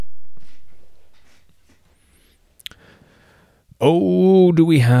Oh, do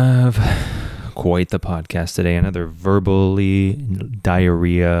we have quite the podcast today? Another verbally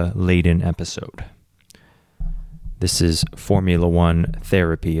diarrhea-laden episode. This is Formula One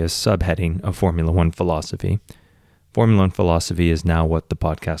Therapy, a subheading of Formula One Philosophy. Formula One Philosophy is now what the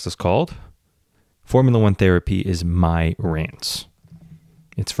podcast is called. Formula One Therapy is my rants.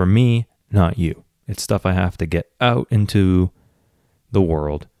 It's for me, not you. It's stuff I have to get out into the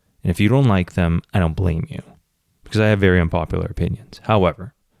world. And if you don't like them, I don't blame you, because I have very unpopular opinions.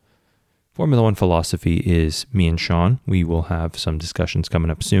 However, Formula One Philosophy is me and Sean. We will have some discussions coming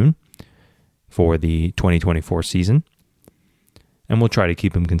up soon for the 2024 season, and we'll try to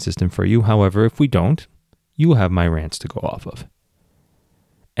keep them consistent for you. However, if we don't, you will have my rants to go off of.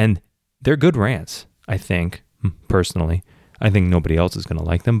 And they're good rants, I think, personally. I think nobody else is going to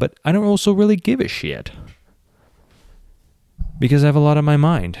like them, but I don't also really give a shit, because I have a lot on my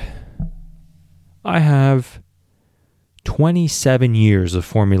mind. I have 27 years of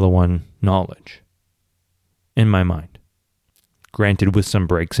Formula One knowledge in my mind. Granted, with some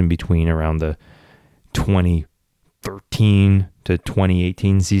breaks in between around the 2013 to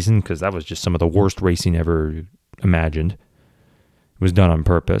 2018 season, because that was just some of the worst racing ever imagined. It was done on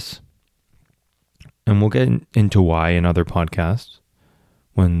purpose. And we'll get into why in other podcasts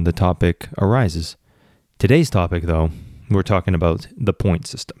when the topic arises. Today's topic, though, we're talking about the point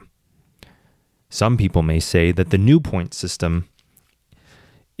system. Some people may say that the new point system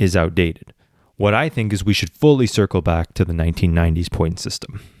is outdated. What I think is we should fully circle back to the 1990s point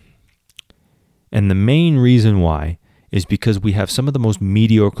system. And the main reason why is because we have some of the most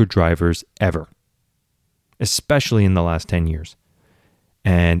mediocre drivers ever, especially in the last 10 years.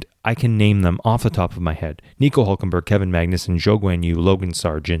 And I can name them off the top of my head. Nico Hulkenberg, Kevin Magnussen, Zhou Guanyu, Logan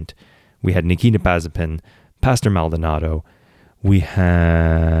Sargent. We had Nikita Mazepin, Pastor Maldonado. We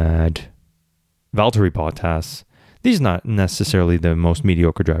had Valtteri Bottas. These are not necessarily the most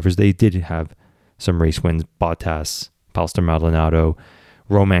mediocre drivers. They did have some race wins. Bottas, Pastor Maldonado,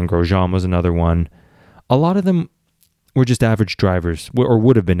 Romain Grosjean was another one. A lot of them were just average drivers, or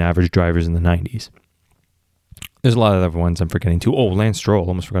would have been average drivers in the 90s. There's a lot of other ones I'm forgetting too. Oh, Lance Stroll,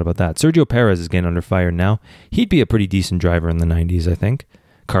 almost forgot about that. Sergio Perez is getting under fire now. He'd be a pretty decent driver in the 90s, I think.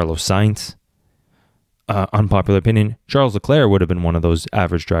 Carlos Sainz. Unpopular opinion, Charles Leclerc would have been one of those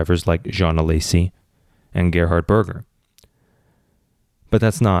average drivers like Jean Alesi and Gerhard Berger. But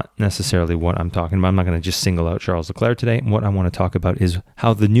that's not necessarily what I'm talking about. I'm not going to just single out Charles Leclerc today. What I want to talk about is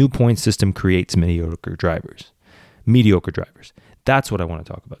how the new point system creates mediocre drivers. That's what I want to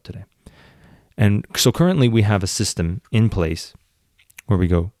talk about today. And so currently we have a system in place where we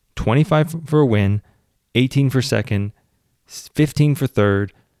go 25 for a win, 18 for second, 15 for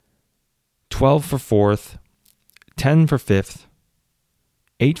third, 12 for fourth, 10 for fifth,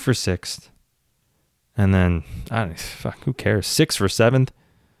 8 for sixth, and then, who cares, 6 for seventh,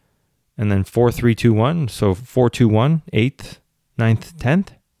 and then 4, 3, 2, 1, so 4, 2, 1, 8th, 9th, 10th.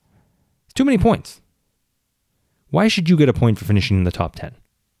 It's too many points. Why should you get a point for finishing in the top 10?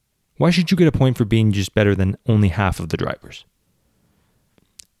 Why should you get a point for being just better than only half of the drivers?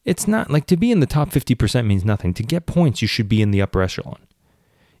 It's not, like, to be in the top 50% means nothing. To get points, you should be in the upper echelon.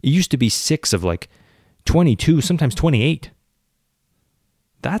 It used to be 6 of like 22, sometimes 28.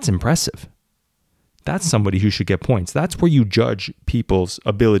 That's impressive. That's somebody who should get points. That's where you judge people's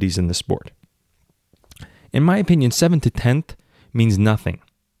abilities in the sport. In my opinion, 7th to 10th means nothing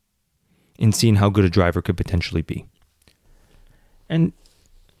in seeing how good a driver could potentially be. And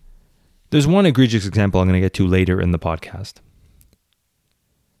there's one egregious example I'm going to get to later in the podcast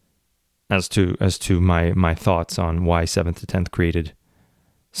as to my thoughts on why 7th to 10th created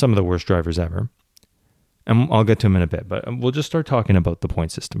some of the worst drivers ever. And I'll get to them in a bit, but we'll just start talking about the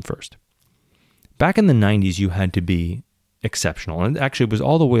point system first. Back in the 90s, you had to be exceptional. And actually, it was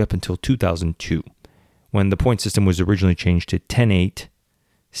all the way up until 2002, when the point system was originally changed to 10-8,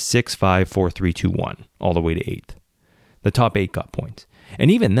 6-5, 4-3-2-1, all the way to 8th. The top 8 got points. And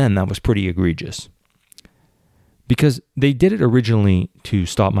even then, that was pretty egregious, because they did it originally to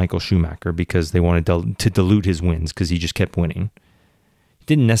stop Michael Schumacher, because they wanted to dilute his wins, because he just kept winning. He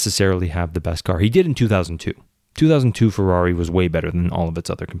didn't necessarily have the best car. He did in 2002. 2002 Ferrari was way better than all of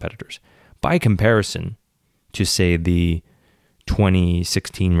its other competitors. By comparison to, say, the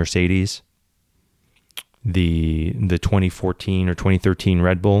 2016 Mercedes, the 2014 or 2013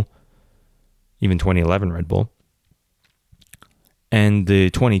 Red Bull, even 2011 Red Bull, and the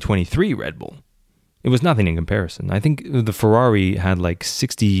 2023 Red Bull, it was nothing in comparison. I think the Ferrari had like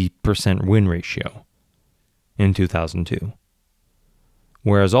 60% win ratio in 2002.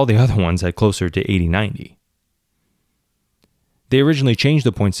 Whereas all the other ones had closer to 80-90. They originally changed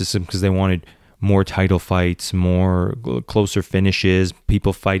the point system because they wanted more title fights, more closer finishes,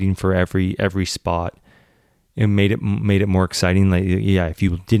 people fighting for every spot. It made it more exciting. Like, yeah, if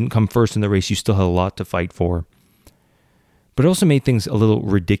you didn't come first in the race, you still had a lot to fight for. But it also made things a little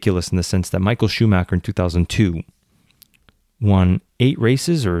ridiculous in the sense that Michael Schumacher in 2002 won 8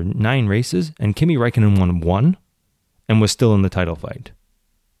 races or 9 races, and Kimi Räikkönen won 1 and was still in the title fight.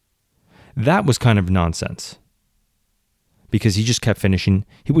 That was kind of nonsense because he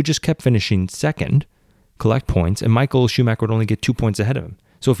would just kept finishing second, collect points, and Michael Schumacher would only get 2 points ahead of him.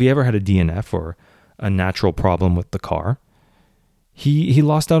 So if he ever had a DNF or a natural problem with the car, he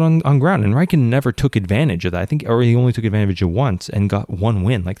lost out on ground, and Räikkönen never took advantage of that. I think, or he only took advantage of once and got 1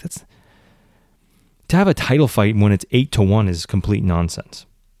 win. Like, that's, to have a title fight when it's 8-1 is complete nonsense.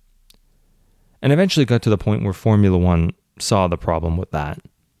 And eventually got to the point where Formula One saw the problem with that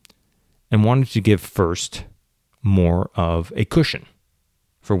and wanted to give first more of a cushion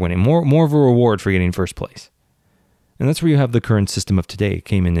for winning, more of a reward for getting first place. And that's where you have the current system of today. It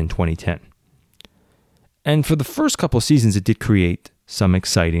came in 2010. And for the first couple of seasons, it did create some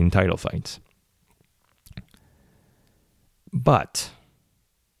exciting title fights. But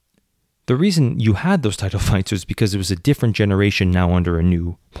the reason you had those title fights was because it was a different generation now under a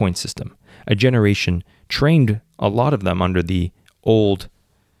new point system. A generation trained, a lot of them, under the old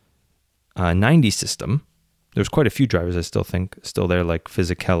 90s system. There's quite a few drivers I still think still there, like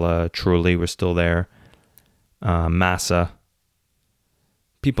Fisichella, Trulli were still there, Massa,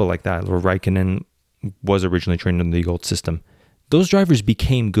 people like that, or Räikkönen was originally trained under the old system. Those drivers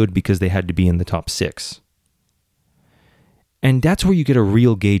became good because they had to be in the top 6. And that's where you get a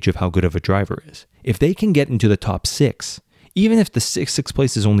real gauge of how good of a driver is. If they can get into the top 6, even if the sixth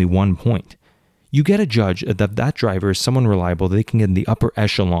place is only 1 point, you get a judge that driver is someone reliable, they can get in the upper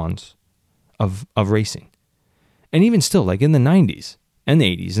echelons of racing. And even still, like in the 90s and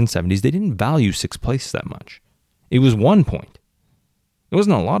the 80s and 70s, they didn't value 6th place that much. It was 1 point. It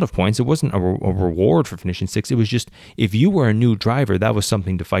wasn't a lot of points. It wasn't a reward for finishing 6th. It was just, if you were a new driver, that was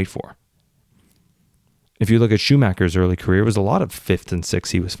something to fight for. If you look at Schumacher's early career, it was a lot of 5th and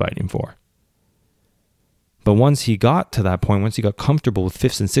 6th he was fighting for. But once he got to that point, once he got comfortable with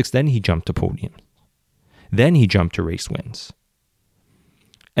 5th and 6th, then he jumped to podiums. Then he jumped to race wins.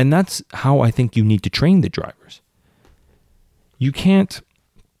 And that's how I think you need to train the drivers. You can't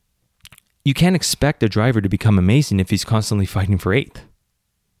expect a driver to become amazing if he's constantly fighting for 8th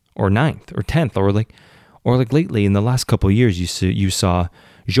or 9th or 10th or like lately in the last couple of years you saw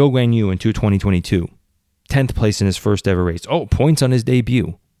Zhou Guanyu in 2022, 10th place in his first ever race. Oh, points on his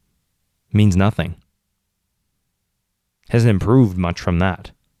debut. Means nothing. Hasn't improved much from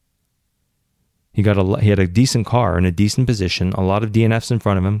that. He had a decent car in a decent position, a lot of DNFs in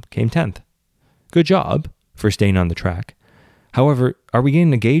front of him, came 10th. Good job for staying on the track. However, are we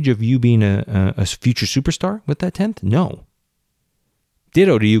getting a gauge of you being a future superstar with that 10th? No.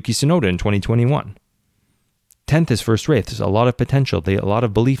 Ditto to Yuki Tsunoda in 2021. 10th his first race. There's a lot of potential. A lot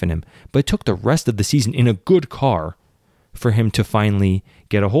of belief in him. But it took the rest of the season in a good car for him to finally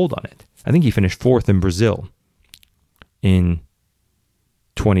get a hold on it. I think he finished 4th in Brazil in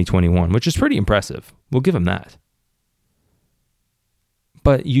 2021, which is pretty impressive. We'll give him that.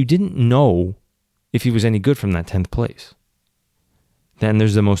 But you didn't know if he was any good from that 10th place. Then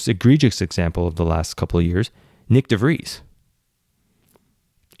there's the most egregious example of the last couple of years, Nick de Vries.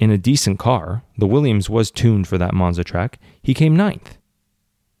 In a decent car, the Williams was tuned for that Monza track. He came 9th.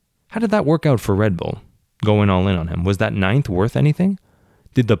 How did that work out for Red Bull, going all in on him? Was that 9th worth anything?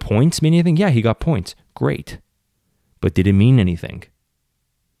 Did the points mean anything? Yeah, he got points. Great. But did it mean anything?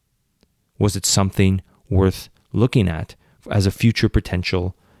 Was it something worth looking at as a future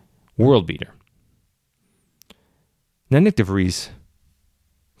potential world beater? Now, Nick de Vries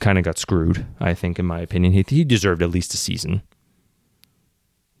kind of got screwed, I think, in my opinion. He deserved at least a season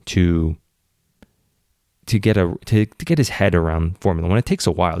to get his head around Formula One. It takes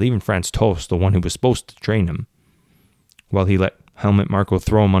a while. Even Franz Tost, the one who was supposed to train him, while he let Helmut Marko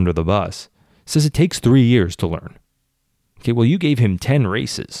throw him under the bus, says it takes 3 years to learn. Okay, well, you gave him 10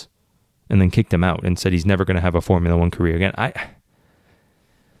 races and then kicked him out and said he's never going to have a Formula One career again.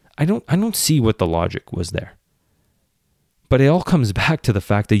 I don't see what the logic was there. But it all comes back to the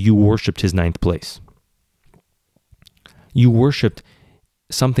fact that you worshipped his 9th place. You worshipped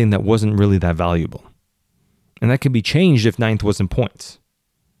something that wasn't really that valuable. And that could be changed if 9th wasn't points.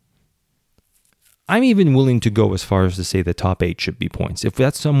 I'm even willing to go as far as to say the top 8 should be points. If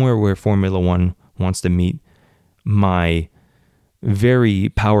that's somewhere where Formula One wants to meet my very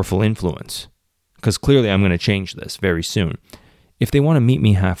powerful influence, because clearly I'm going to change this very soon. If they want to meet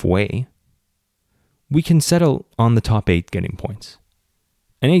me halfway, we can settle on the top 8 getting points.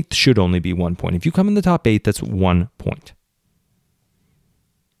 An eighth should only be 1 point. If you come in the top 8, that's 1 point.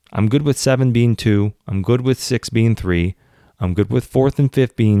 I'm good with 7 being 2. I'm good with 6 being 3. I'm good with 4th and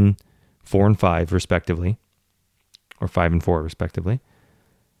 5th being 4 and 5, respectively. Or 5 and 4, respectively.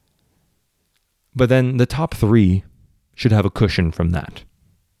 But then the top 3 should have a cushion from that.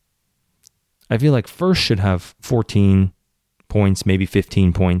 I feel like first should have 14 points, maybe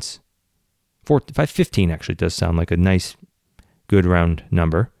 15 points. 15 actually does sound like a nice, good round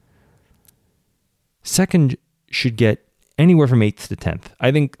number. Second should get anywhere from 8th to 10th.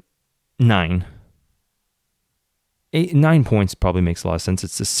 I think 9. 9 points probably makes a lot of sense.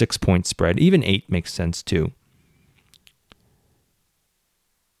 It's a 6-point spread. Even 8 makes sense too.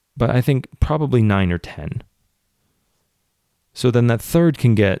 But I think probably 9 or 10. So then that third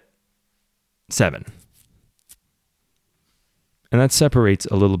can get 7. And that separates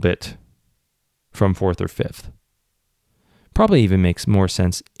a little bit from 4th or 5th. Probably even makes more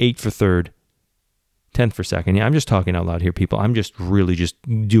sense. 8 for 3rd, 10th for 2nd. Yeah, I'm just talking out loud here, people. I'm just really just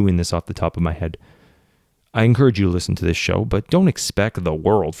doing this off the top of my head. I encourage you to listen to this show, but don't expect the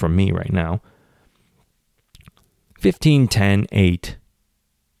world from me right now. 15, 10, 8,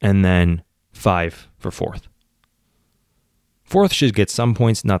 and then 5 for 4th. 4th should get some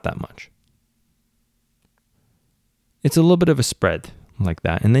points, not that much. It's a little bit of a spread like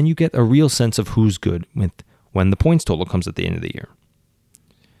that, and then you get a real sense of who's good when the points total comes at the end of the year.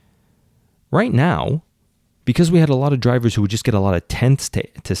 Right now, because we had a lot of drivers who would just get a lot of 10ths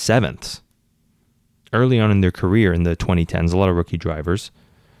to 7ths early on in their career in the 2010s, a lot of rookie drivers,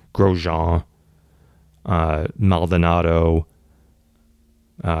 Grosjean, Maldonado,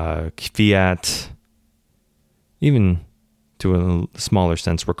 Fiat, even to a smaller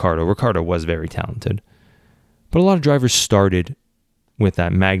sense, Ricciardo. Ricciardo was very talented. But a lot of drivers started with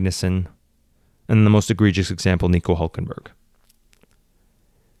that Magnussen, and the most egregious example, Nico Hulkenberg.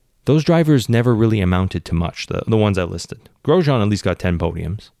 Those drivers never really amounted to much, the ones I listed. Grosjean at least got 10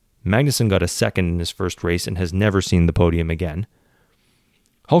 podiums. Magnussen got a second in his first race and has never seen the podium again.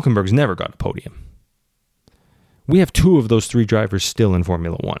 Hulkenberg's never got a podium. We have 2 of those 3 drivers still in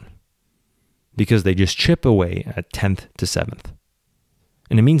Formula 1 because they just chip away at 10th to 7th.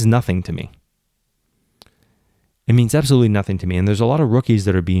 And it means nothing to me. It means absolutely nothing to me. And there's a lot of rookies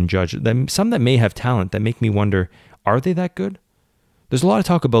that are being judged, some that may have talent that make me wonder, are they that good? There's a lot of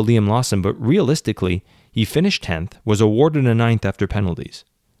talk about Liam Lawson, but realistically, he finished 10th, was awarded a 9th after penalties,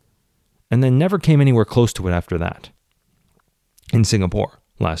 and then never came anywhere close to it after that in Singapore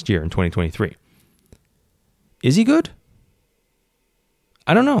last year in 2023. Is he good?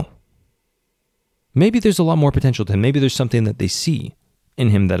 I don't know. Maybe there's a lot more potential to him. Maybe there's something that they see in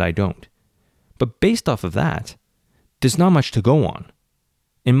him that I don't. But based off of that, there's not much to go on.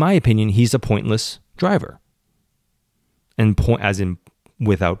 In my opinion, he's a pointless driver. And as in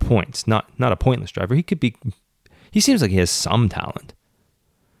without points, not a pointless driver. He seems like he has some talent.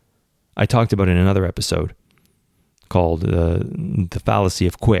 I talked about it in another episode called The Fallacy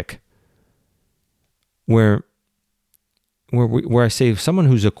of Quick, where I say someone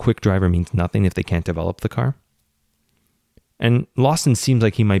who's a quick driver means nothing if they can't develop the car. And Lawson seems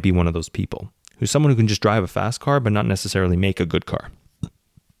like he might be one of those people, who's someone who can just drive a fast car but not necessarily make a good car.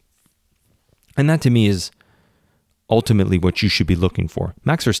 And that to me is ultimately what you should be looking for.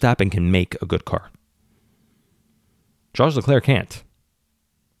 Max Verstappen can make a good car. Charles Leclerc can't.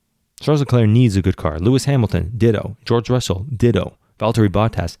 Charles Leclerc needs a good car. Lewis Hamilton, ditto. George Russell, ditto. Valtteri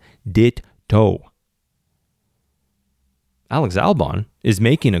Bottas, ditto. Alex Albon is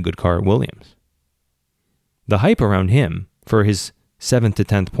making a good car at Williams. The hype around him for his 7th to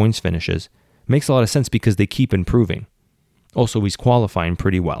 10th points finishes makes a lot of sense because they keep improving. Also, he's qualifying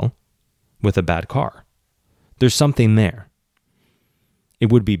pretty well with a bad car. There's something there.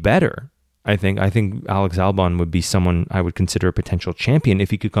 It would be better, I think Alex Albon would be someone I would consider a potential champion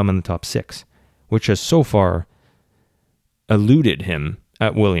if he could come in the top 6, which has so far eluded him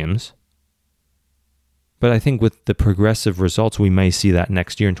at Williams. But I think with the progressive results, we may see that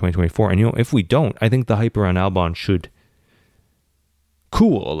next year in 2024. And if we don't, I think the hype around Albon should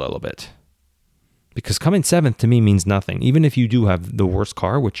cool a little bit. Because coming 7th to me means nothing. Even if you do have the worst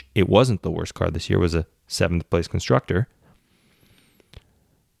car, which it wasn't the worst car this year, was a 7th place constructor.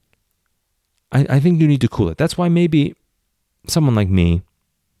 I think you need to cool it. That's why maybe someone like me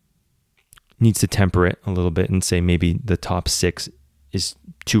needs to temper it a little bit and say maybe the top 6 is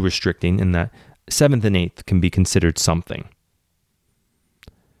too restricting and that 7th and 8th can be considered something.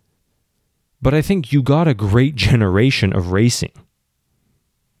 But I think you got a great generation of racing.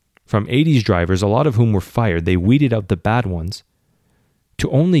 From 80s drivers, a lot of whom were fired, they weeded out the bad ones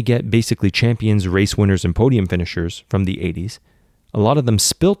to only get basically champions, race winners, and podium finishers from the 80s. a lot of them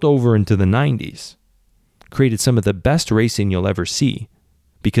spilt over into the 90s, created some of the best racing you'll ever see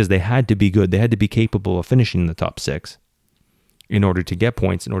because they had to be good. They had to be capable of finishing in the top 6 in order to get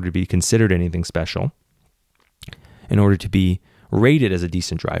points, in order to be considered anything special, in order to be rated as a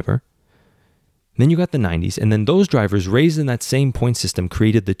decent driver. Then you got the 90s, and then those drivers raised in that same point system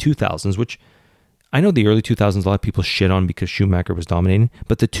created the 2000s, which I know the early 2000s, a lot of people shit on because Schumacher was dominating,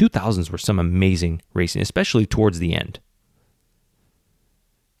 but the 2000s were some amazing racing, especially towards the end.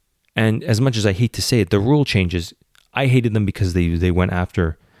 And as much as I hate to say it, the rule changes, I hated them because they went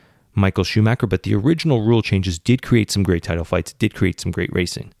after Michael Schumacher, but the original rule changes did create some great title fights, did create some great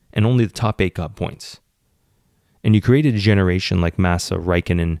racing, and only the top 8 got points. And you created a generation like Massa,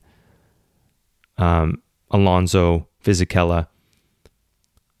 Raikkonen, Alonso, Fisichella.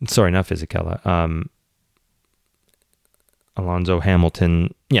 Sorry, not Fisichella. Alonso,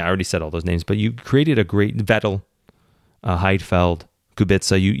 Hamilton. Yeah, I already said all those names, but you created a great Vettel, Heidfeld,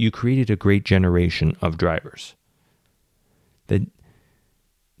 Kubica. You created a great generation of drivers that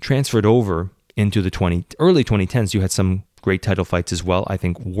transferred over into the early 2010s. You had some great title fights as well. I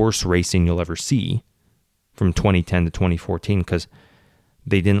think worst racing you'll ever see from 2010 to 2014 because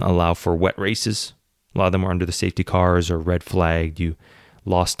they didn't allow for wet races. A lot of them were under the safety cars or red flagged. You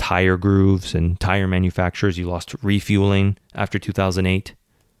lost tire grooves and tire manufacturers. You lost refueling after 2008.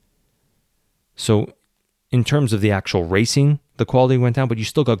 So in terms of the actual racing, the quality went down, but you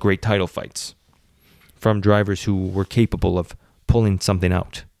still got great title fights from drivers who were capable of pulling something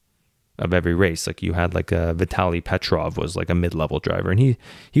out of every race. Like you had like a Vitaly Petrov was like a mid-level driver, and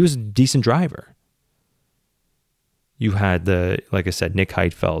he was a decent driver. You had like I said, Nick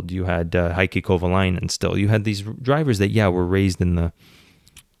Heidfeld. You had Heikki Kovalainen still. You had these drivers that, were raised in the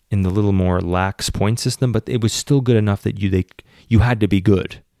little more lax point system, but it was still good enough that you had to be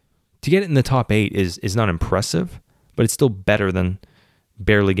good. To get it in the top 8 is not impressive, but it's still better than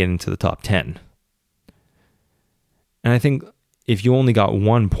barely getting to the top 10. And I think if you only got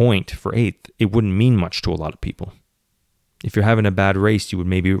 1 point for 8th, it wouldn't mean much to a lot of people. If you're having a bad race, you would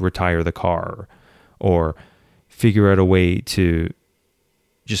maybe retire the car or figure out a way to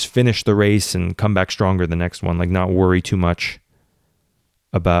just finish the race and come back stronger the next one, like not worry too much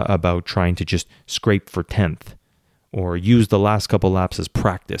about trying to just scrape for 10th or use the last couple laps as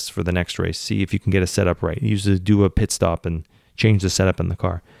practice for the next race. See if you can get a setup right. Do a pit stop and change the setup in the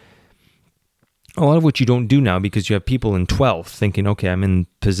car. A lot of which you don't do now because you have people in 12th thinking, okay, I'm in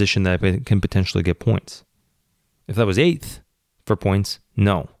position that I can potentially get points. If that was 8th for points,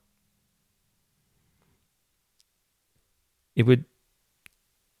 no.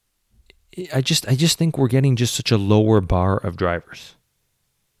 I just think we're getting just such a lower bar of drivers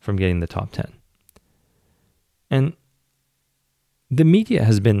from getting the top 10. And the media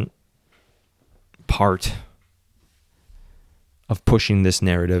has been part of pushing this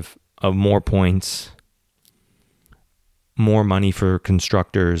narrative of more points, more money for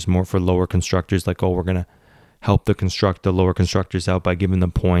constructors, more for lower constructors, like, we're going to help the lower constructors out by giving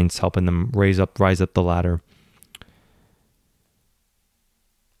them points, helping them rise up the ladder.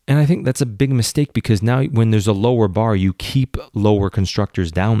 And I think that's a big mistake because now when there's a lower bar, you keep lower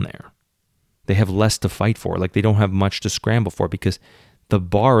constructors down there. They have less to fight for. Like they don't have much to scramble for because the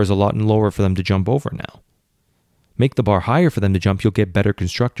bar is a lot lower for them to jump over now. Make the bar higher for them to jump, you'll get better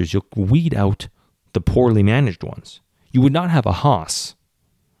constructors. You'll weed out the poorly managed ones. You would not have a Haas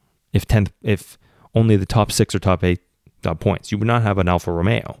if only the top 6 or top 8 got points. You would not have an Alfa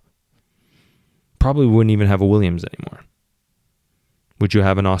Romeo. Probably wouldn't even have a Williams anymore. Would you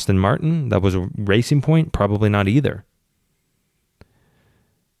have an Aston Martin that was a racing point? Probably not either.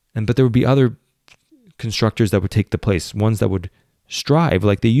 But there would be other constructors that would take the place, ones that would strive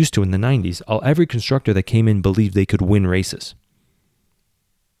like they used to in the 90s. Every constructor that came in believed they could win races.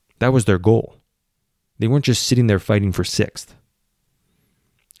 That was their goal. They weren't just sitting there fighting for 6th.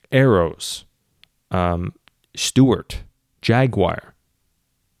 Arrows, Stewart, Jaguar.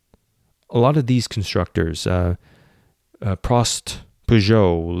 A lot of these constructors, Prost,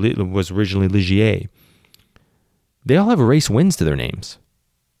 Peugeot, was originally Ligier. They all have race wins to their names.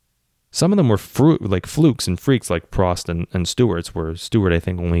 Some of them were like flukes and freaks like Prost and Stewart's, where Stewart, I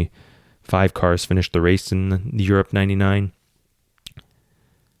think, only 5 cars finished the race in Europe 99.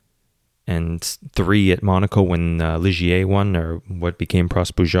 And 3 at Monaco when Ligier won, or what became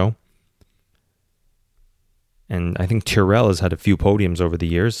Prost Peugeot. And I think Tyrrell has had a few podiums over the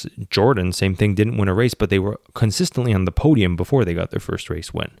years. Jordan, same thing, didn't win a race, but they were consistently on the podium before they got their first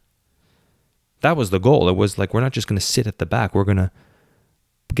race win. That was the goal. It was like, we're not just going to sit at the back. We're going to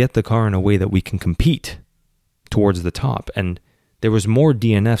get the car in a way that we can compete towards the top. And there was more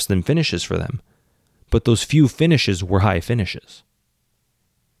DNFs than finishes for them. But those few finishes were high finishes.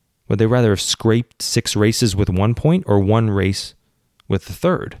 Would they rather have scraped 6 races with 1 point or 1 race with the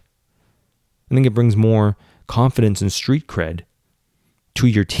third? I think it brings more confidence and street cred to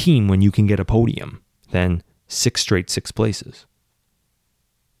your team when you can get a podium than 6 straight 6 places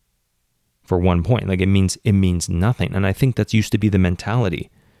for 1 point. Like it means nothing. And I think that's used to be the mentality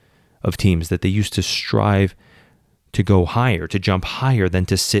of teams, that they used to strive to go higher, to jump higher than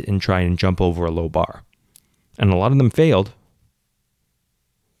to sit and try and jump over a low bar. And a lot of them failed.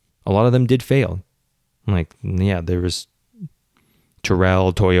 A lot of them did fail. Like, yeah, there was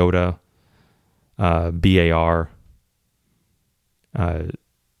Tyrrell, Toyota, BAR,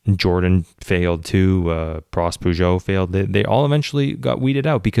 Jordan failed too, Prost, Peugeot failed. They all eventually got weeded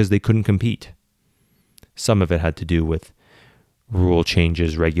out because they couldn't compete. Some of it had to do with rule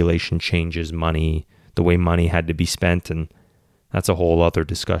changes, regulation changes, money, the way money had to be spent, and that's a whole other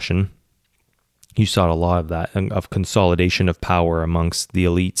discussion. You saw a lot of that, of consolidation of power amongst the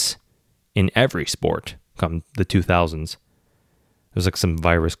elites in every sport come the 2000s. It was like some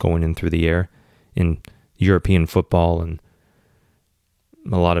virus going in through the air in European football and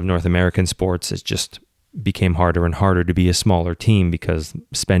a lot of North American sports. It just became harder and harder to be a smaller team because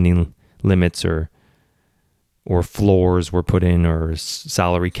spending limits or floors were put in, or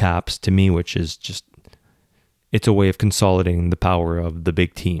salary caps, to me, which is just, it's a way of consolidating the power of the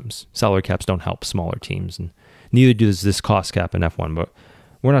big teams. Salary caps don't help smaller teams, and neither does this cost cap in F1, but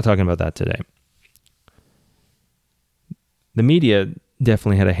we're not talking about that today. The media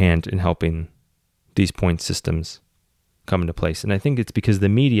definitely had a hand in helping these point systems come into place. And I think it's because the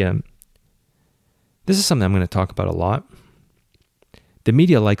media, this is something I'm going to talk about a lot. The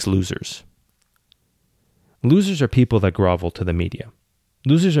media likes losers. Losers are people that grovel to the media.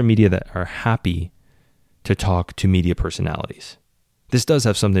 Losers are media that are happy to talk to media personalities. This does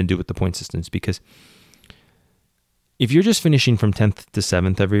have something to do with the point systems, because if you're just finishing from 10th to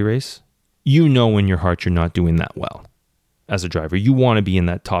 7th every race, you know in your heart you're not doing that well as a driver. You want to be in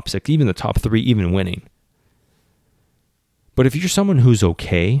that top 6, even the top 3, even winning. But if you're someone who's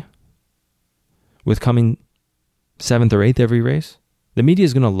okay with coming 7th or 8th every race, the media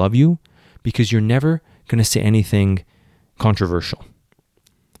is going to love you because you're never going to say anything controversial.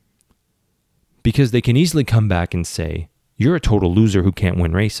 Because they can easily come back and say, you're a total loser who can't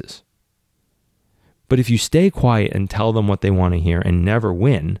win races. But if you stay quiet and tell them what they want to hear and never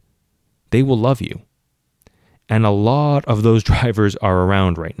win, they will love you. And a lot of those drivers are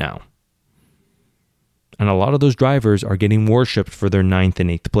around right now. And a lot of those drivers are getting worshipped for their 9th and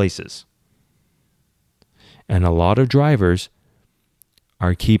 8th places. And a lot of drivers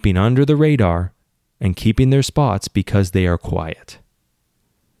are keeping under the radar and keeping their spots because they are quiet.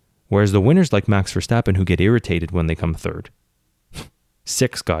 Whereas the winners like Max Verstappen, who get irritated when they come 3rd.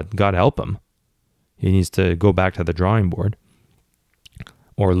 6, God help him. He needs to go back to the drawing board.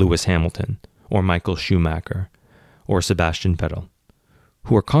 Or Lewis Hamilton, or Michael Schumacher, or Sebastian Vettel,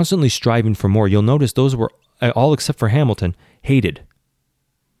 who are constantly striving for more. You'll notice those were, all except for Hamilton, hated.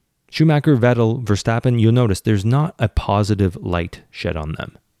 Schumacher, Vettel, Verstappen, you'll notice there's not a positive light shed on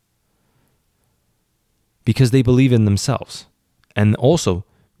them. Because they believe in themselves. And also,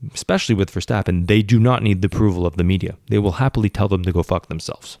 especially with Verstappen, they do not need the approval of the media. They will happily tell them to go fuck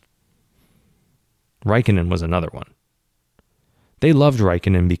themselves. Raikkonen was another one. They loved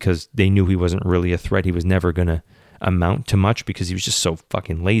Raikkonen because they knew he wasn't really a threat. He was never going to amount to much because he was just so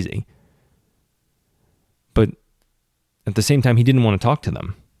fucking lazy. But at the same time, he didn't want to talk to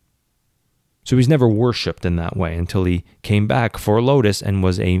them. So he was never worshipped in that way until he came back for Lotus and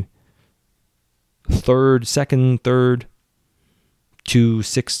was a second, third, to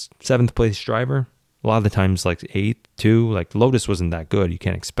 6th, 7th place driver. A lot of the times like 8th, 2. Like Lotus wasn't that good. You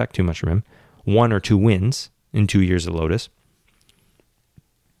can't expect too much from him. 1 or 2 wins in 2 years at Lotus.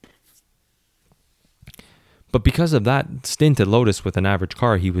 But because of that stint at Lotus with an average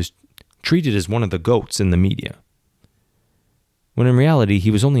car, he was treated as one of the GOATs in the media. When in reality, he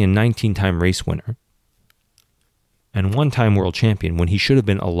was only a 19-time race winner and 1-time world champion when he should have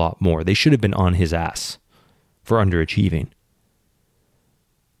been a lot more. They should have been on his ass for underachieving.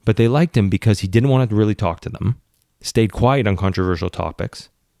 But they liked him because he didn't want to really talk to them, stayed quiet on controversial topics,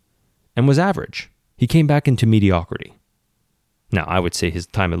 and was average. He came back into mediocrity. Now, I would say his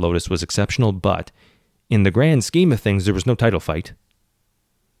time at Lotus was exceptional, but in the grand scheme of things, there was no title fight.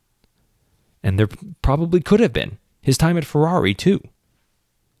 And there probably could have been. His time at Ferrari, too.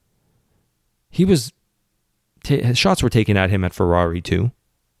 His shots were taken at him at Ferrari, too.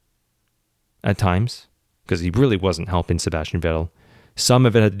 At times. Because he really wasn't helping Sebastian Vettel. Some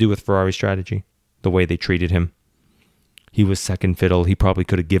of it had to do with Ferrari strategy. The way they treated him. He was second fiddle. He probably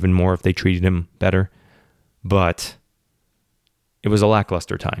could have given more if they treated him better. But it was a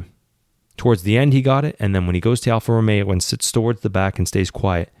lackluster time. Towards the end, he got it. And then when he goes to Alfa Romeo and sits towards the back and stays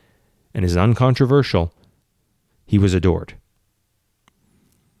quiet and is uncontroversial, he was adored.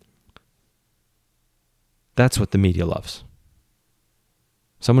 That's what the media loves.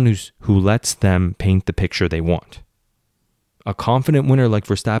 Someone who lets them paint the picture they want. A confident winner like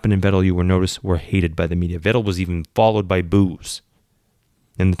Verstappen and Vettel, you will notice, were hated by the media. Vettel was even followed by boos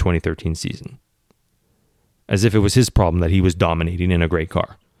in the 2013 season. As if it was his problem that he was dominating in a great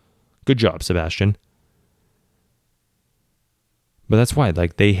car. Good job, Sebastian. But that's why,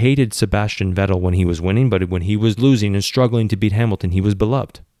 they hated Sebastian Vettel when he was winning, but when he was losing and struggling to beat Hamilton, he was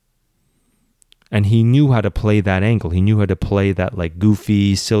beloved. And he knew how to play that angle. He knew how to play that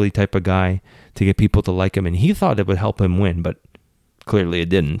goofy, silly type of guy to get people to like him. And he thought it would help him win, but clearly it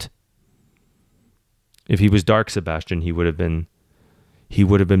didn't. If he was dark Sebastian, he would have been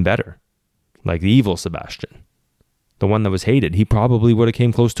better. Like the evil Sebastian. The one that was hated. He probably would have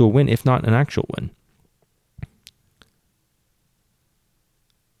came close to a win, if not an actual win.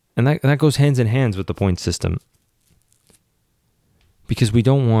 And that goes hands in hands with the point system. Because they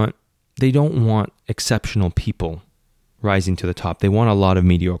don't want exceptional people rising to the top. They want a lot of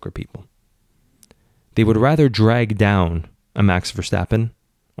mediocre people. They would rather drag down a Max Verstappen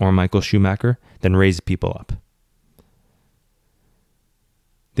or a Michael Schumacher than raise people up.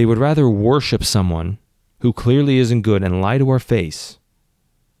 They would rather worship someone who clearly isn't good and lie to our face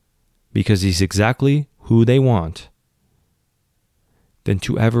because he's exactly who they want than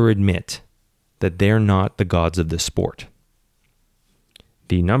to ever admit that they're not the gods of this sport.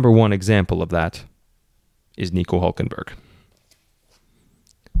 The number one example of that is Nico Hulkenberg.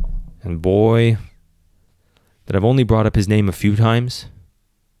 And boy, that I've only brought up his name a few times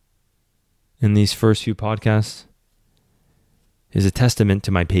in these first few podcasts is a testament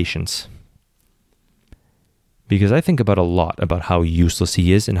to my patience. Because I think about a lot about how useless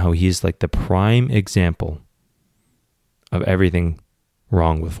he is and how he is the prime example of everything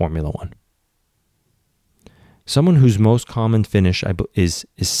wrong with Formula One. Someone whose most common finish is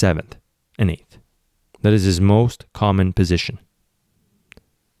 7th and 8th. That is his most common position.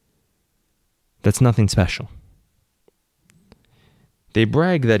 That's nothing special. They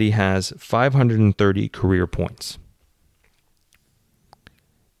brag that he has 530 career points.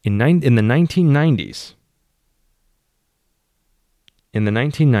 In the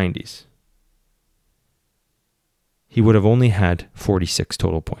 1990s, he would have only had 46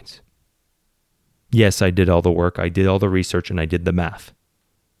 total points. Yes, I did all the work, I did all the research, and I did the math.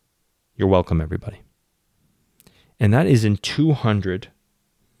 You're welcome, everybody. And that is in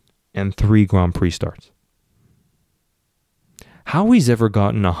 203 Grand Prix starts. How he's ever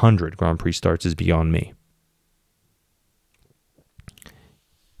gotten 100 Grand Prix starts is beyond me.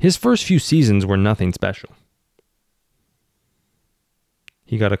 His first few seasons were nothing special.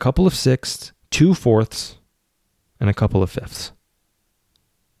 He got a couple of 6ths, 2 4ths, and a couple of 5ths.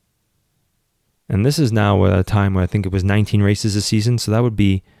 And this is now at a time where I think it was 19 races a season, so that would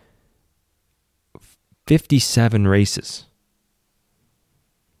be 57 races.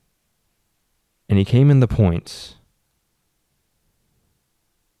 And he came in the points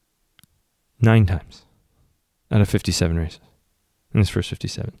 9 times out of 57 races in his first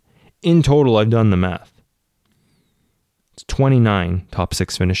 57. In total, I've done the math. It's 29 top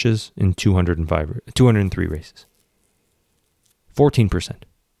 6 finishes in 203 races. 14%.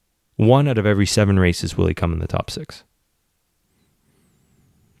 1 out of every 7 races will he come in the top 6.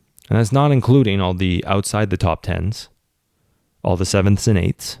 And that's not including all the outside the top 10s, all the 7ths and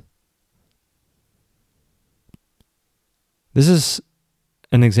 8ths. This is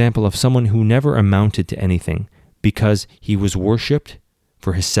an example of someone who never amounted to anything because he was worshipped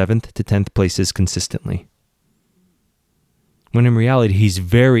for his 7th to 10th places consistently. When in reality, he's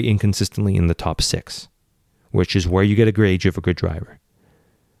very inconsistently in the top 6, which is where you get a gauge of a good driver.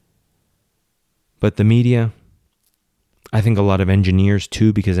 But the media, I think a lot of engineers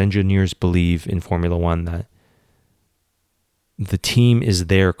too, because engineers believe in Formula One that the team is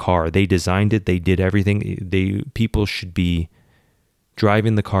their car. They designed it. They did everything. People should be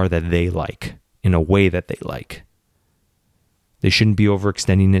driving the car that they like in a way that they like. They shouldn't be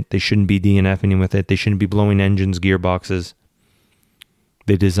overextending it. They shouldn't be DNFing with it. They shouldn't be blowing engines, gearboxes.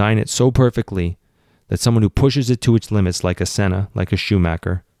 They design it so perfectly that someone who pushes it to its limits, like a Senna, like a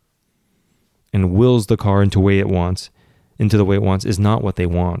Schumacher, and wills the car into the way it wants, is not what they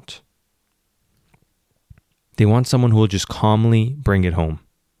want. They want someone who will just calmly bring it home.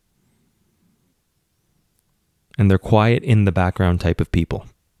 And they're quiet in the background type of people.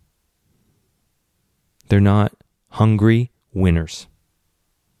 They're not hungry winners.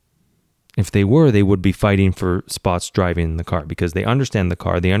 If they were, they would be fighting for spots driving the car because they understand the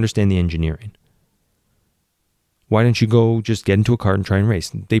car, they understand the engineering. Why don't you go just get into a car and try and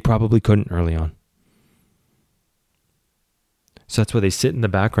race? They probably couldn't early on. So that's why they sit in the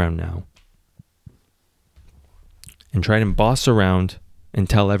background now and try and boss around and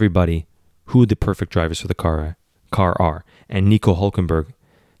tell everybody who the perfect drivers for the car are. And Nico Hulkenberg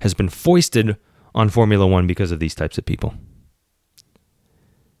has been foisted on Formula One because of these types of people.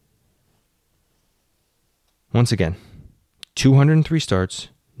 Once again, 203 starts,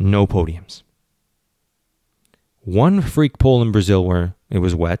 no podiums. One freak pole in Brazil where it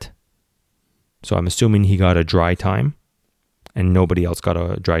was wet. So I'm assuming he got a dry time and nobody else got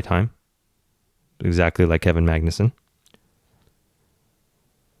a dry time. Exactly like Kevin Magnussen.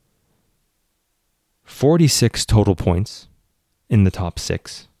 46 total points in the top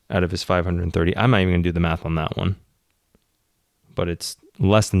 6 out of his 530. I'm not even going to do the math on that one. But it's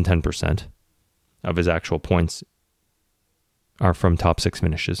less than 10% of his actual points are from top 6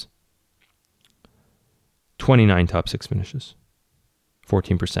 finishes. 29 top 6 finishes.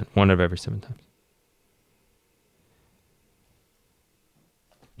 14%. 1 out of every 7 times.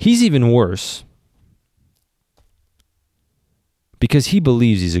 He's even worse because he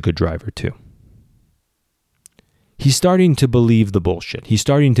believes he's a good driver too. He's starting to believe the bullshit. He's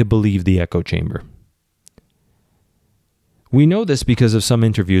starting to believe the echo chamber. We know this because of some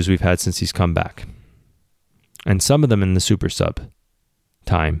interviews we've had since he's come back. And some of them in the super sub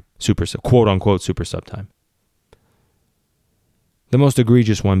time. Quote unquote super sub time. The most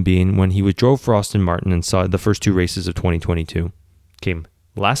egregious one being when he drove for Aston Martin and saw the first 2 races of 2022. Came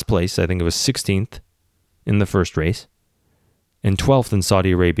last place, I think it was 16th in the first race. And 12th in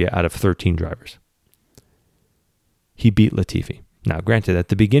Saudi Arabia out of 13 drivers. He beat Latifi. Now, granted, at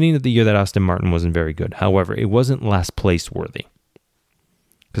the beginning of the year that Aston Martin wasn't very good. However, it wasn't last place worthy.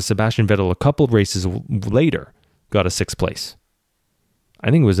 Because Sebastian Vettel, a couple of races later, got a 6th place.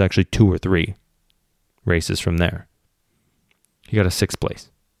 I think it was actually 2 or 3 races from there. He got a 6th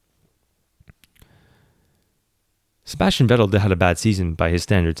place. Sebastian Vettel had a bad season by his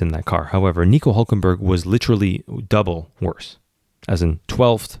standards in that car. However, Nico Hulkenberg was literally double worse. As in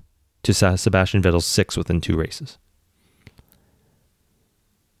 12th to Sebastian Vettel's 6th within 2 races.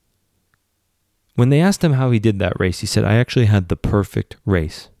 When they asked him how he did that race, he said, I actually had the perfect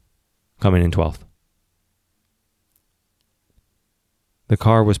race coming in 12th. The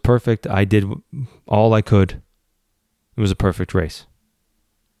car was perfect. I did all I could. It was a perfect race.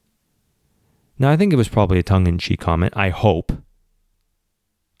 Now, I think it was probably a tongue-in-cheek comment. I hope.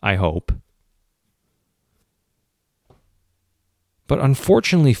 But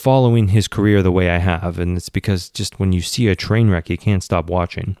unfortunately, following his career the way I have, and it's because just when you see a train wreck, you can't stop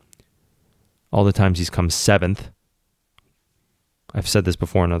watching. All the times he's come 7th. I've said this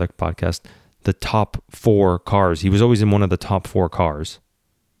before in other podcasts. The top 4 cars. He was always in one of the top 4 cars.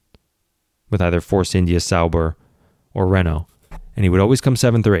 With either Force India, Sauber, or Renault. And he would always come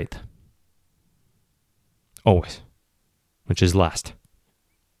 7th or 8th. Always. Which is last.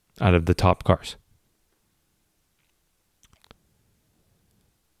 Out of the top cars.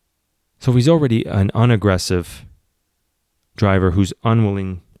 So he's already an unaggressive driver who's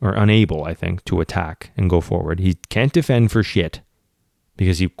unwilling or unable, I think, to attack and go forward. He can't defend for shit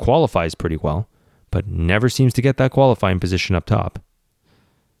because he qualifies pretty well, but never seems to get that qualifying position up top.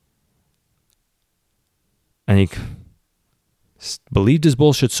 And he believed his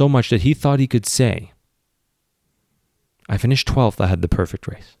bullshit so much that he thought he could say, I finished 12th, I had the perfect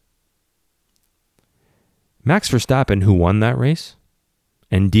race. Max Verstappen, who won that race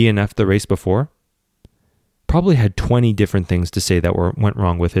and DNF'd the race before, probably had 20 different things to say that went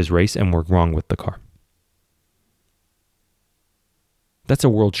wrong with his race and were wrong with the car. That's a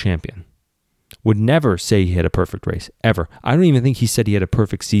world champion. Would never say he had a perfect race, ever. I don't even think he said he had a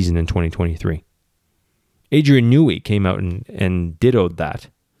perfect season in 2023. Adrian Newey came out and dittoed that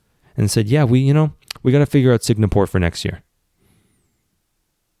and said, yeah, we got to figure out Singapore for next year.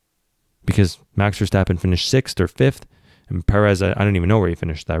 Because Max Verstappen finished 6th or 5th, and Perez, I don't even know where he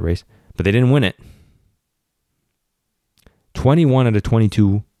finished that race, but they didn't win it. 21 out of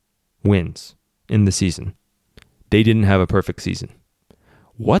 22 wins in the season. They didn't have a perfect season.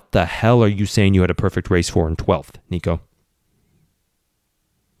 What the hell are you saying you had a perfect race for in 12th, Nico?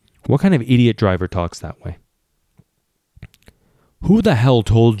 What kind of idiot driver talks that way? Who the hell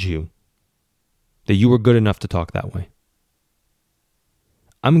told you that you were good enough to talk that way?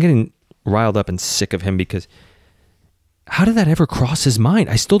 I'm getting riled up and sick of him because how did that ever cross his mind?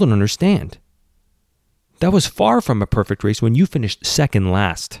 I still don't understand. That was far from a perfect race when you finished second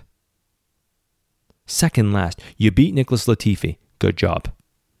last. Second last. You beat Nicholas Latifi. Good job.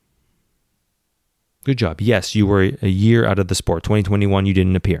 Good job. Yes, you were a year out of the sport. 2021, you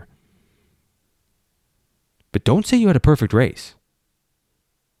didn't appear. But don't say you had a perfect race.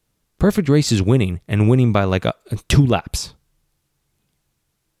 Perfect race is winning, and winning by like 2 laps.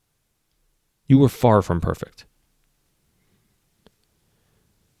 You were far from perfect.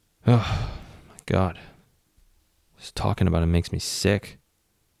 Oh, my God. Just talking about it makes me sick.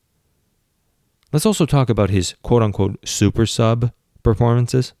 Let's also talk about his quote-unquote super sub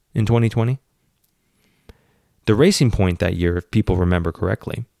performances in 2020. The Racing Point that year, if people remember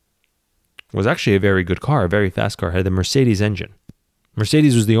correctly, was actually a very good car, a very fast car. It had the Mercedes engine.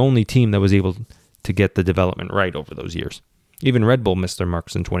 Mercedes was the only team that was able to get the development right over those years. Even Red Bull missed their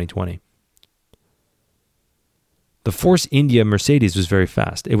marks in 2020. The Force India Mercedes was very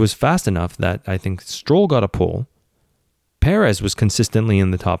fast. It was fast enough that I think Stroll got a pole. Perez was consistently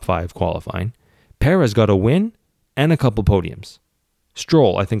in the top 5 qualifying. Perez got a win and a couple podiums.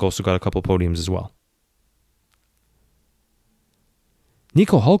 Stroll, I think, also got a couple podiums as well.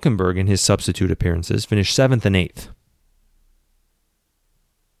 Nico Hulkenberg in his substitute appearances finished 7th and 8th.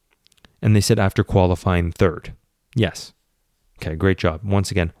 And they said after qualifying 3rd. Yes. Okay, great job. Once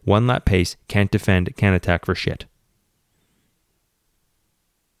again, 1 lap pace, can't defend, can't attack for shit.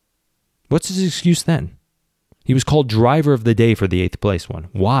 What's his excuse then? He was called driver of the day for the 8th place one.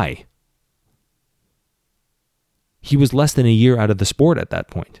 Why? He was less than a year out of the sport at that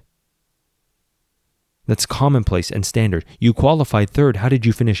point. That's commonplace and standard. You qualified 3rd. How did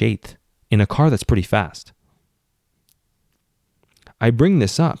you finish 8th? In a car that's pretty fast. I bring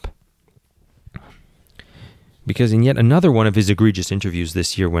this up because in yet another one of his egregious interviews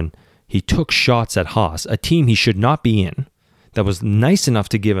this year when he took shots at Haas, a team he should not be in, that was nice enough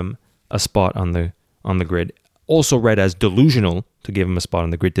to give him a spot on the grid, also read as delusional to give him a spot on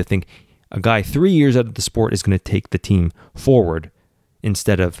the grid, to think a guy 3 years out of the sport is going to take the team forward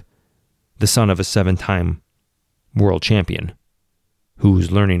instead of the son of a 7-time world champion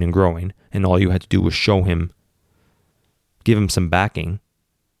who's learning and growing, and all you had to do was show him, give him some backing,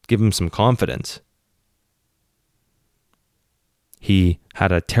 give him some confidence. He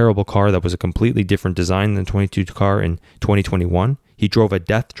had a terrible car that was a completely different design than the 22 car in 2021. He drove a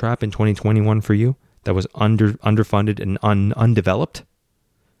death trap in 2021 for you that was underfunded and undeveloped,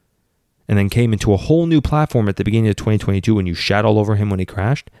 and then came into a whole new platform at the beginning of 2022 when you shat all over him when he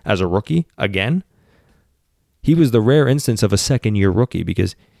crashed as a rookie again. He was the rare instance of a second-year rookie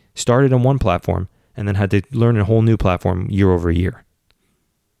because started on one platform and then had to learn a whole new platform year over year.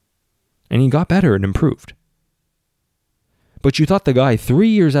 And he got better and improved. But you thought the guy 3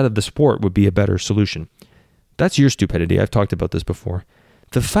 years out of the sport would be a better solution. That's your stupidity. I've talked about this before.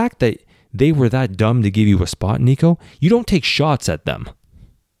 The fact that they were that dumb to give you a spot, Nico, you don't take shots at them.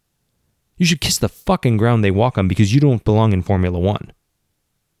 You should kiss the fucking ground they walk on because you don't belong in Formula One.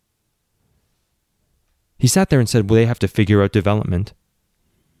 He sat there and said, well, they have to figure out development.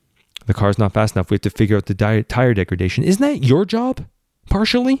 The car's not fast enough. We have to figure out the tire degradation. Isn't that your job?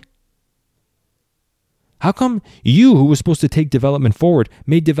 Partially? How come you, who was supposed to take development forward,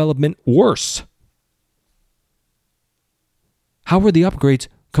 made development worse? How were the upgrades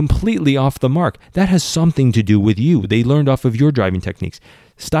completely off the mark? That has something to do with you. They learned off of your driving techniques.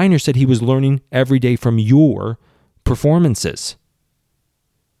 Steiner said he was learning every day from your performances.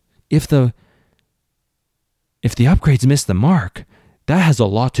 If the upgrades miss the mark, that has a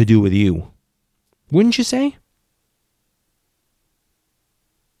lot to do with you. Wouldn't you say?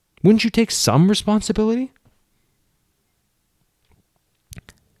 Wouldn't you take some responsibility?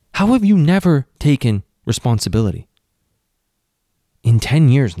 How have you never taken responsibility? In 10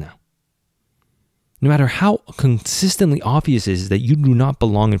 years now. No matter how consistently obvious it is that you do not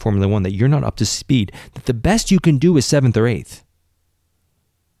belong in Formula One, that you're not up to speed, that the best you can do is 7th or 8th.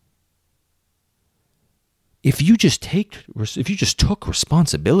 If you just took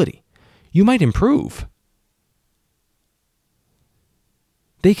responsibility, you might improve.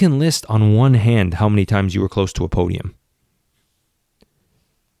 They can list on one hand how many times you were close to a podium.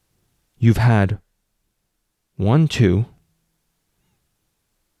 You've had 1, 2,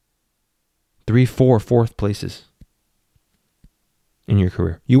 3, 4 fourth places in your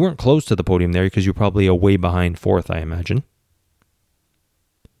career. You weren't close to the podium there because you're probably a way behind 4th, I imagine.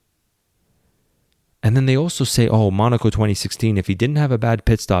 And then they also say, oh, Monaco 2016, if he didn't have a bad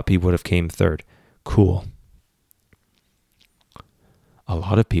pit stop, he would have came 3rd. Cool. A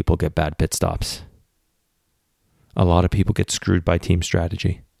lot of people get bad pit stops. A lot of people get screwed by team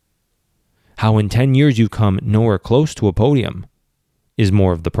strategy. How in 10 years you've come nowhere close to a podium is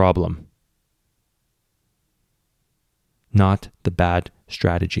more of the problem. Not the bad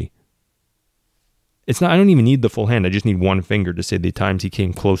strategy. I don't even need the full hand. I just need one finger to say the times he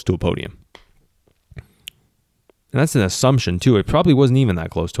came close to a podium. And that's an assumption, too. It probably wasn't even that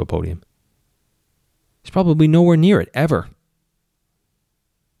close to a podium. He's probably nowhere near it, ever.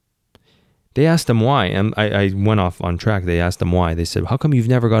 They asked him why. I went off on track. They asked him why. They said, how come you've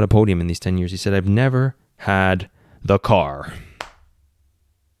never got a podium in these 10 years? He said, I've never had the car.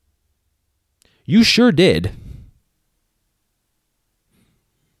 You sure did.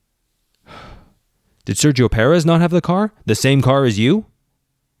 Did Sergio Perez not have the car? The same car as you?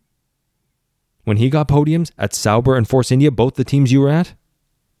 When he got podiums at Sauber and Force India, both the teams you were at?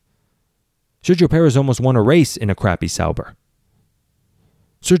 Sergio Perez almost won a race in a crappy Sauber.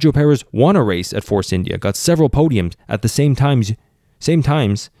 Sergio Perez won a race at Force India, got several podiums at the same times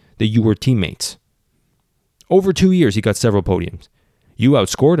that you were teammates. Over 2 years, he got several podiums. You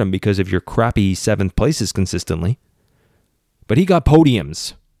outscored him because of your crappy 7th places consistently. But he got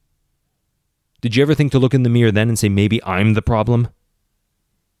podiums. Did you ever think to look in the mirror then and say, maybe I'm the problem?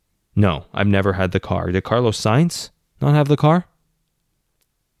 No, I've never had the car. Did Carlos Sainz not have the car?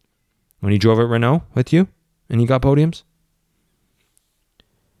 When he drove at Renault with you and he got podiums?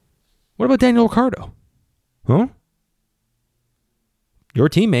 What about Daniel Ricciardo? Huh? Your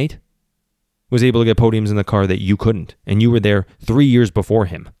teammate was able to get podiums in the car that you couldn't, and you were there 3 years before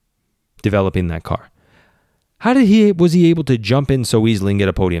him developing that car. How was he able to jump in so easily and get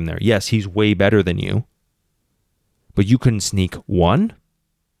a podium there? Yes, he's way better than you, but you couldn't sneak one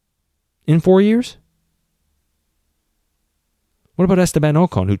in 4 years? What about Esteban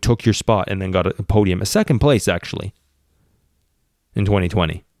Ocon, who took your spot and then got a podium, a 2nd place actually, in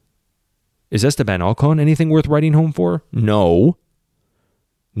 2020? Is Esteban Ocon anything worth writing home for? No.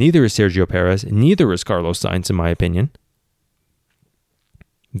 Neither is Sergio Perez. Neither is Carlos Sainz, in my opinion.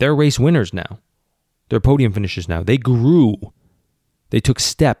 They're race winners now. They're podium finishers now. They grew. They took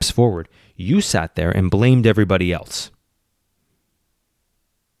steps forward. You sat there and blamed everybody else.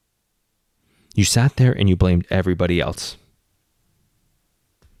 You sat there and you blamed everybody else.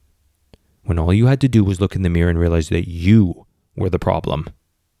 When all you had to do was look in the mirror and realize that you were the problem.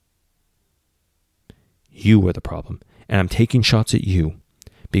 You were the problem. And I'm taking shots at you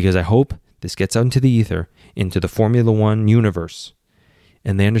because I hope this gets out into the ether, into the Formula One universe,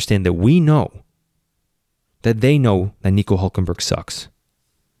 and they understand that we know that they know that Nico Hulkenberg sucks.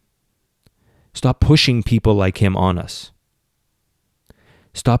 Stop pushing people like him on us.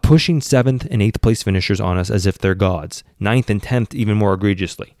 Stop pushing 7th and 8th place finishers on us as if they're gods. 9th and 10th even more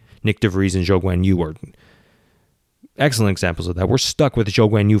egregiously. Nick de Vries and Zhou Guan Yu are excellent examples of that. We're stuck with Zhou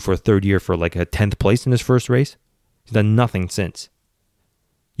Guan Yu for a 3rd year for like a 10th place in his first race. He's done nothing since.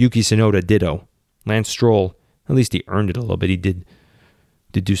 Yuki Tsunoda, ditto. Lance Stroll, at least he earned it a little bit. He did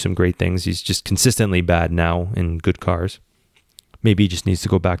do some great things. He's just consistently bad now in good cars. Maybe he just needs to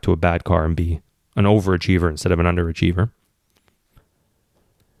go back to a bad car and be an overachiever instead of an underachiever.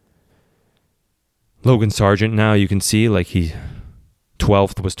 Logan Sargent now, you can see like he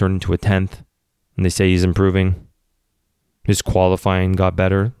 12th was turned into a 10th, and they say he's improving. His qualifying got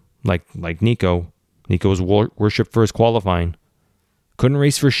better, like Nico. Nico was worshipped for his qualifying. Couldn't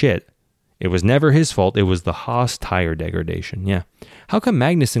race for shit. It was never his fault. It was the Haas tire degradation. Yeah. How come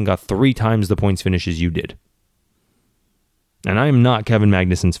Magnussen got 3 times the points finishes you did? And I am not Kevin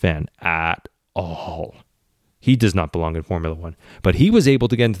Magnussen's fan at all. He does not belong in Formula One. But he was able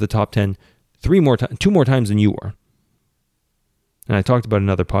to get into the top 10 2 more times than you were. And I talked about in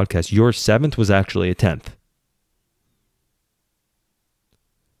another podcast. Your 7th was actually a 10th.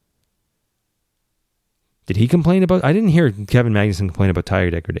 Did he complain about... I didn't hear Kevin Magnussen complain about tire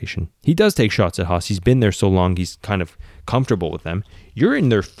degradation. He does take shots at Haas. He's been there so long, he's kind of comfortable with them. You're in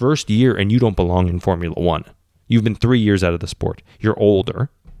their first year and you don't belong in Formula One. You've been 3 years out of the sport. You're older.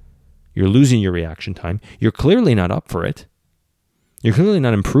 You're losing your reaction time. You're clearly not up for it. You're clearly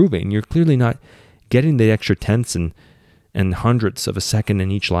not improving. You're clearly not getting the extra tenths and hundredths of a second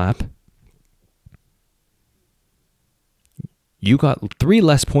in each lap. You got 3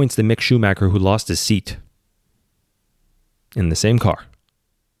 less points than Mick Schumacher, who lost his seat in the same car.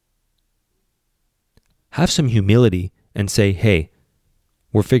 Have some humility and say, hey,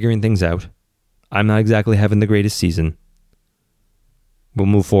 we're figuring things out. I'm not exactly having the greatest season. We'll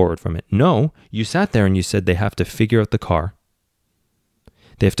move forward from it. No, you sat there and you said they have to figure out the car.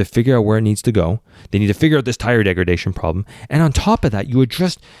 They have to figure out where it needs to go. They need to figure out this tire degradation problem. And on top of that, you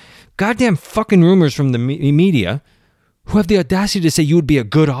addressed goddamn fucking rumors from the media who have the audacity to say you would be a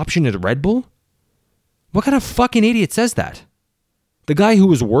good option at Red Bull? What kind of fucking idiot says that? The guy who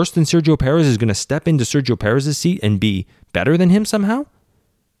was worse than Sergio Perez is going to step into Sergio Perez's seat and be better than him somehow?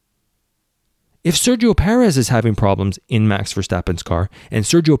 If Sergio Perez is having problems in Max Verstappen's car and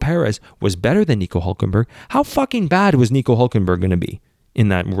Sergio Perez was better than Nico Hulkenberg, how fucking bad was Nico Hulkenberg going to be in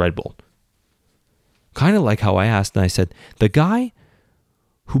that Red Bull? Kind of like how I asked and I said, the guy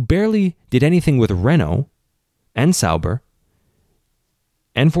who barely did anything with Renault and Sauber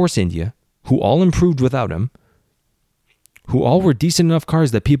and Force India, who all improved without him, who all were decent enough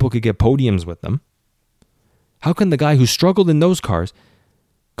cars that people could get podiums with them, how can the guy who struggled in those cars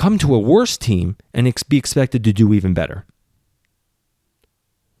come to a worse team and be expected to do even better?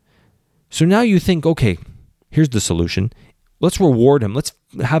 So now you think, okay, here's the solution. Let's reward him. Let's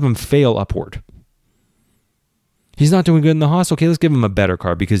have him fail upward. He's not doing good in the Haas. Okay, let's give him a better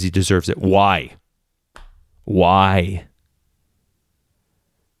car because he deserves it. Why? Why?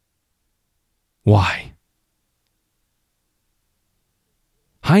 Why?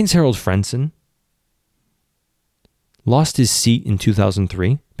 Heinz-Harald Frentzen lost his seat in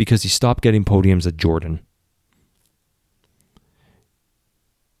 2003 because he stopped getting podiums at Jordan.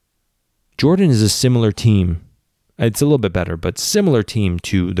 Jordan is a similar team. It's a little bit better, but similar team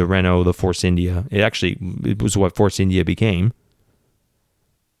to the Renault, the Force India. It was what Force India became.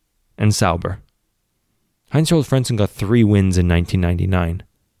 And Sauber. Heinz-Harald Frentzen got 3 wins in 1999.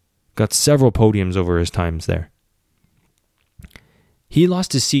 Got several podiums over his times there. He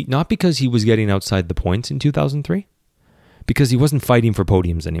lost his seat not because he was getting outside the points in 2003, because he wasn't fighting for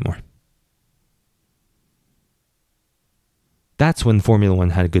podiums anymore. That's when Formula One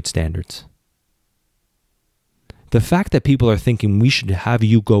had good standards. The fact that people are thinking we should have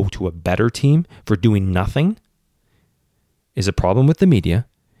you go to a better team for doing nothing is a problem with the media,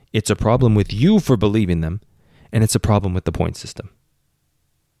 it's a problem with you for believing them, and it's a problem with the point system.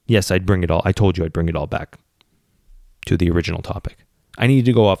 Yes, I told you I'd bring it all back to the original topic. I need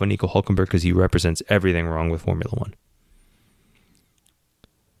to go off on Nico Hulkenberg because he represents everything wrong with Formula One.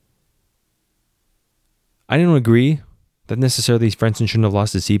 I don't agree that necessarily Frentzen shouldn't have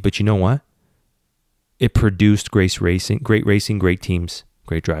lost his seat, but you know what? It produced great racing, great teams,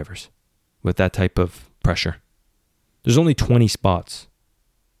 great drivers with that type of pressure. There's only 20 spots.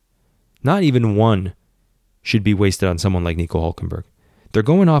 Not even one should be wasted on someone like Nico Hulkenberg. They're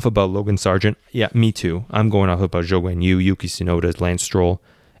going off about Logan Sargent. Yeah, me too. I'm going off about Zhou Guanyu, Yuki Tsunoda, Lance Stroll.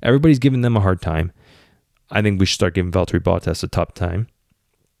 Everybody's giving them a hard time. I think we should start giving Valtteri Bottas a tough time.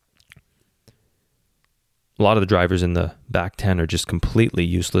 A lot of the drivers in the back 10 are just completely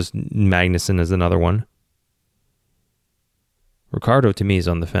useless. Magnussen is another one. Ricardo, to me, is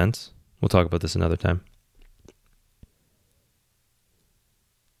on the fence. We'll talk about this another time.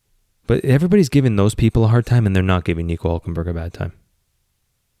 But everybody's giving those people a hard time, and they're not giving Nico Hulkenberg a bad time.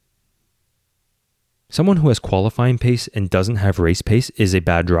 Someone who has qualifying pace and doesn't have race pace is a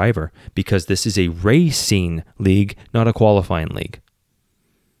bad driver, because this is a racing league, not a qualifying league.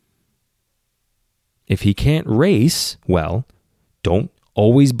 If he can't race well, don't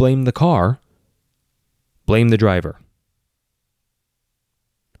always blame the car. Blame the driver.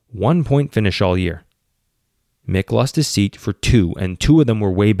 1 point finish all year. Mick lost his seat for 2, and 2 of them were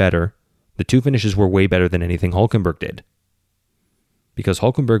way better. The 2 finishes were way better than anything Hulkenberg did. Because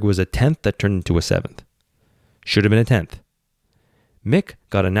Hulkenberg was a 10th that turned into a 7th. Should have been a 10th. Mick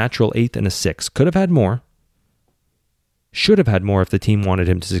got a natural 8th and a 6th. Could have had more. Should have had more if the team wanted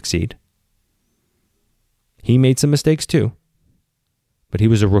him to succeed. He made some mistakes too. But he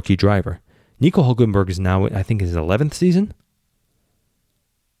was a rookie driver. Nico Hulkenberg is now, I think, his 11th season.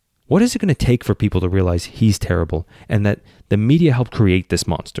 What is it going to take for people to realize he's terrible and that the media helped create this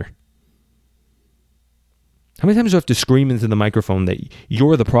monster? How many times do I have to scream into the microphone that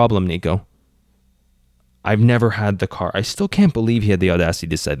you're the problem, Nico? I've never had the car. I still can't believe he had the audacity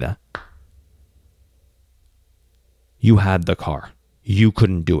to say that. You had the car. You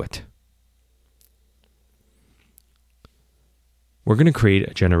couldn't do it. We're going to create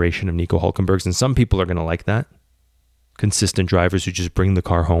a generation of Nico Hulkenbergs, and some people are going to like that. Consistent drivers who just bring the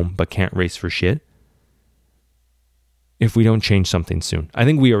car home but can't race for shit. If we don't change something soon. I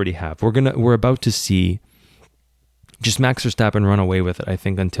think we already have. We're about to see just Max Verstappen run away with it, I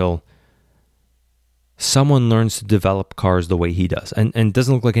think, until someone learns to develop cars the way he does. And it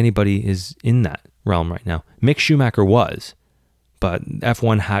doesn't look like anybody is in that realm right now. Mick Schumacher was, but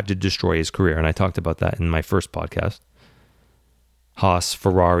F1 had to destroy his career, and I talked about that in my first podcast. Haas,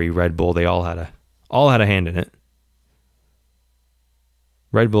 Ferrari, Red Bull, they all had a hand in it.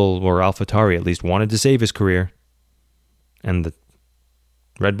 Red Bull, or AlphaTauri at least, wanted to save his career. And the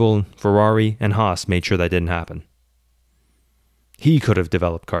Red Bull, Ferrari, and Haas made sure that didn't happen. He could have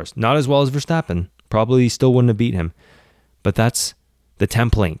developed cars. Not as well as Verstappen. Probably still wouldn't have beat him. But that's the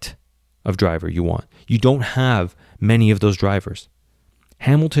template of driver you want. You don't have many of those drivers.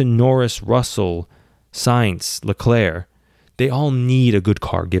 Hamilton, Norris, Russell, Sainz, Leclerc, they all need a good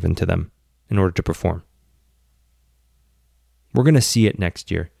car given to them in order to perform. We're going to see it next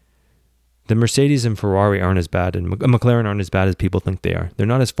year. The Mercedes and Ferrari aren't as bad, and McLaren aren't as bad as people think they are. They're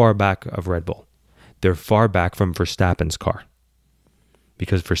not as far back of Red Bull. They're far back from Verstappen's car.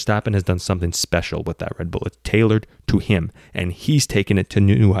 Because Verstappen has done something special with that Red Bull. It's tailored to him, and he's taken it to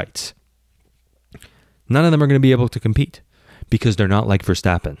new heights. None of them are going to be able to compete because they're not like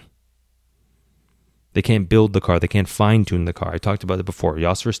Verstappen. They can't build the car. They can't fine-tune the car. I talked about it before.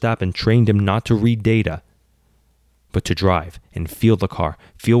 Jos Verstappen trained him not to read data, but to drive and feel the car.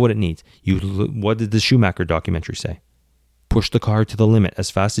 Feel what it needs. What did the Schumacher documentary say? Push the car to the limit as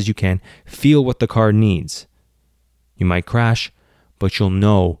fast as you can. Feel what the car needs. You might crash, but you'll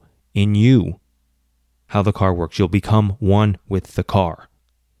know in you how the car works. You'll become one with the car.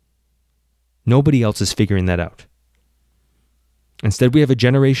 Nobody else is figuring that out. Instead, we have a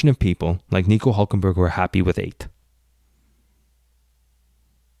generation of people like Nico Hulkenberg who are happy with 8th.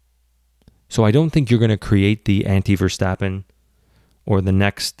 So I don't think you're going to create the anti-Verstappen or the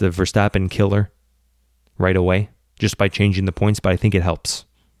Verstappen killer right away just by changing the points, but I think it helps.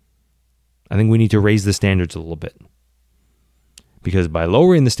 I think we need to raise the standards a little bit. Because by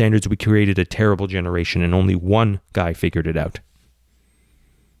lowering the standards, we created a terrible generation and only one guy figured it out.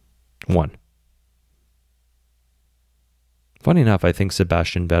 One. Funny enough, I think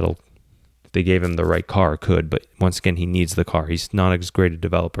Sebastian Vettel, if they gave him the right car, could, but once again, he needs the car. He's not as great a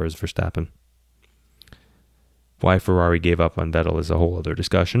developer as Verstappen. Why Ferrari gave up on Vettel is a whole other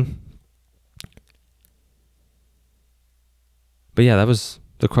discussion. But yeah, that was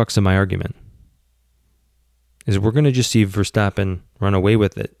the crux of my argument. Is we're going to just see Verstappen run away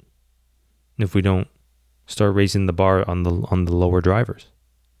with it if we don't start raising the bar on the lower drivers,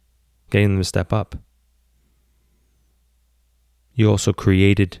 getting them to step up. You also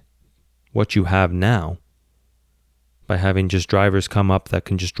created what you have now by having just drivers come up that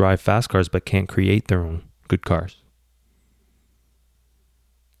can just drive fast cars but can't create their own good cars.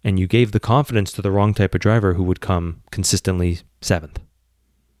 And you gave the confidence to the wrong type of driver who would come consistently 7th.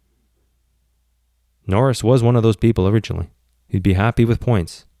 Norris was one of those people originally. He'd be happy with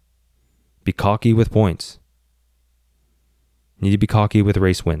points. Be cocky with points. Need to be cocky with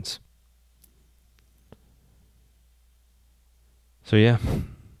race wins. So yeah,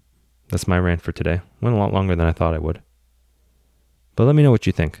 that's my rant for today. Went a lot longer than I thought I would. But let me know what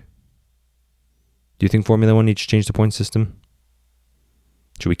you think. Do you think Formula 1 needs to change the point system?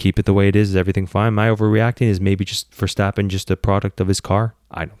 Should we keep it the way it is? Is everything fine? Am I overreacting? Is maybe just Verstappen just a product of his car?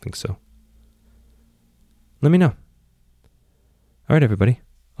 I don't think so. Let me know. All right, everybody.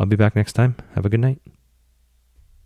 I'll be back next time. Have a good night.